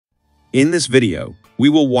In this video, we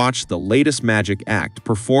will watch the latest magic act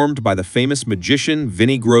performed by the famous magician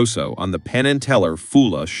Vinny Grosso on the Penn & Teller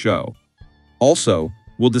Fool Us show. Also,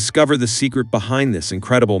 we'll discover the secret behind this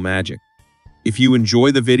incredible magic. If you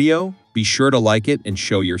enjoy the video, be sure to like it and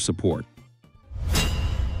show your support.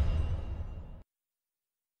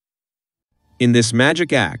 In this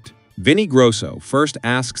magic act, Vinny Grosso first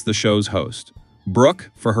asks the show's host,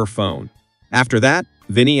 Brooke, for her phone. After that,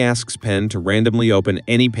 Vinny asks Penn to randomly open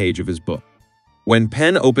any page of his book. When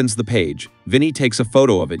Penn opens the page, Vinny takes a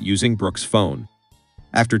photo of it using Brooke's phone.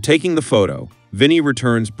 After taking the photo, Vinny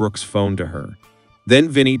returns Brooke's phone to her. Then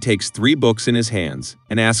Vinny takes 3 books in his hands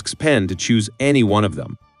and asks Penn to choose any one of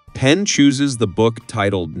them. Penn chooses the book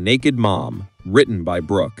titled Naked Mom, written by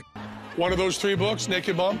Brooke. One of those 3 books,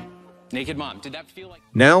 Naked Mom? Naked Mom. Did that feel like...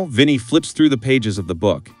 Now, Vinny flips through the pages of the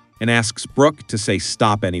book and asks Brooke to say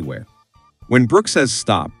stop anywhere. When Brooke says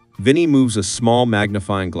stop, Vinny moves a small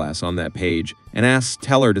magnifying glass on that page and asks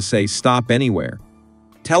Teller to say stop anywhere.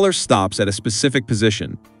 Teller stops at a specific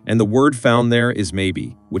position, and the word found there is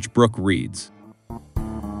maybe, which Brooke reads.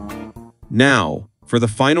 Now, for the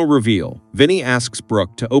final reveal, Vinny asks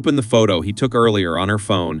Brooke to open the photo he took earlier on her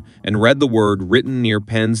phone and read the word written near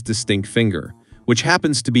Penn's distinct finger, which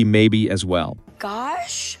happens to be maybe as well.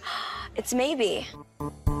 Gosh, it's maybe.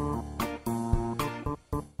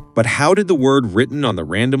 But how did the word written on the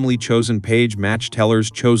randomly chosen page match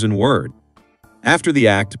Teller's chosen word? After the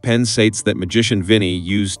act, Penn states that magician Vinny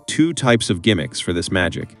used 2 types of gimmicks for this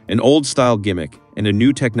magic, an old-style gimmick and a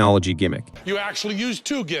new technology gimmick. You actually use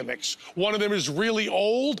 2 gimmicks. One of them is really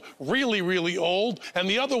old, really old, and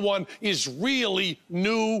the other one is really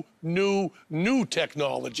new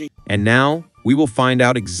technology. And now, we will find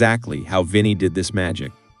out exactly how Vinny did this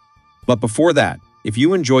magic. But before that, if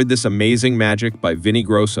you enjoyed this amazing magic by Vinny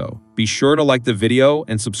Grosso, be sure to like the video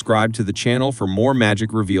and subscribe to the channel for more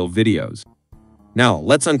magic reveal videos. Now,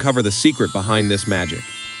 let's uncover the secret behind this magic.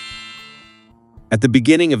 At the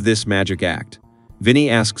beginning of this magic act, Vinny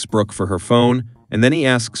asks Brooke for her phone, and then he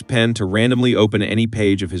asks Penn to randomly open any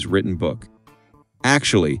page of his written book.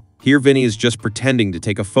 Actually, here Vinny is just pretending to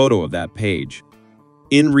take a photo of that page.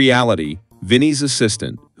 In reality, Vinny's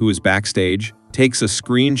assistant, who is backstage, takes a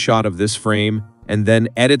screenshot of this frame and then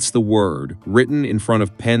edits the word written in front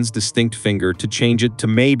of Penn's distinct finger to change it to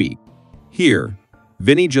maybe. Here,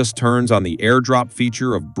 Vinny just turns on the airdrop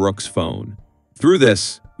feature of Brooke's phone. Through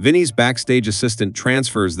this, Vinny's backstage assistant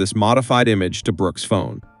transfers this modified image to Brooke's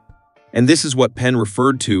phone. And this is what Penn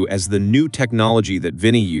referred to as the new technology that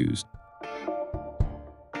Vinny used.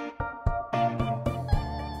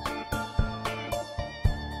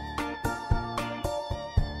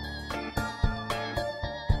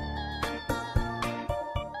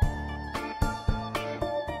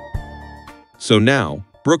 So now,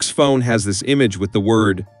 Brooke's phone has this image with the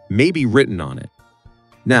word maybe written on it.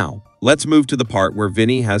 Now, let's move to the part where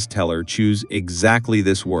Vinny has Teller choose exactly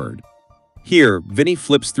this word. Here, Vinny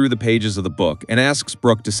flips through the pages of the book and asks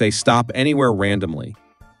Brooke to say stop anywhere randomly.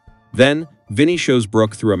 Then, Vinny shows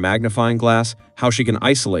Brooke through a magnifying glass how she can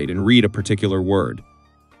isolate and read a particular word.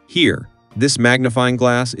 Here, this magnifying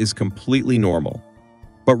glass is completely normal.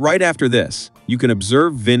 But right after this, you can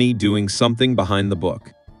observe Vinny doing something behind the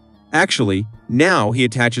book. Actually, now he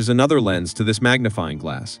attaches another lens to this magnifying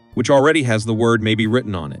glass, which already has the word maybe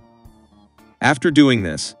written on it. After doing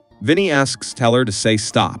this, Vinny asks Teller to say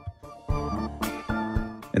stop.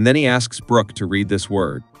 And then he asks Brooke to read this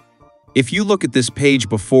word. If you look at this page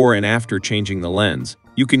before and after changing the lens,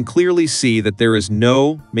 you can clearly see that there is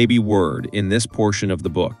no maybe word in this portion of the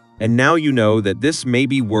book. And now you know that this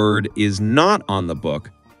maybe word is not on the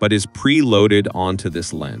book, but is preloaded onto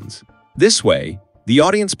this lens. This way, the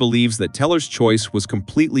audience believes that Teller's choice was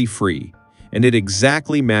completely free, and it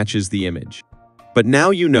exactly matches the image. But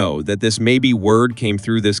now you know that this maybe word came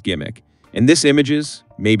through this gimmick, and this image's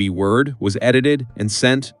maybe word was edited and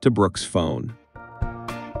sent to Brooke's phone.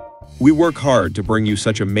 We work hard to bring you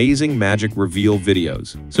such amazing magic reveal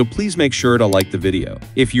videos, so please make sure to like the video.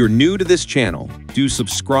 If you're new to this channel, do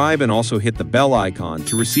subscribe and also hit the bell icon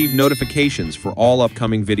to receive notifications for all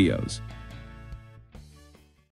upcoming videos.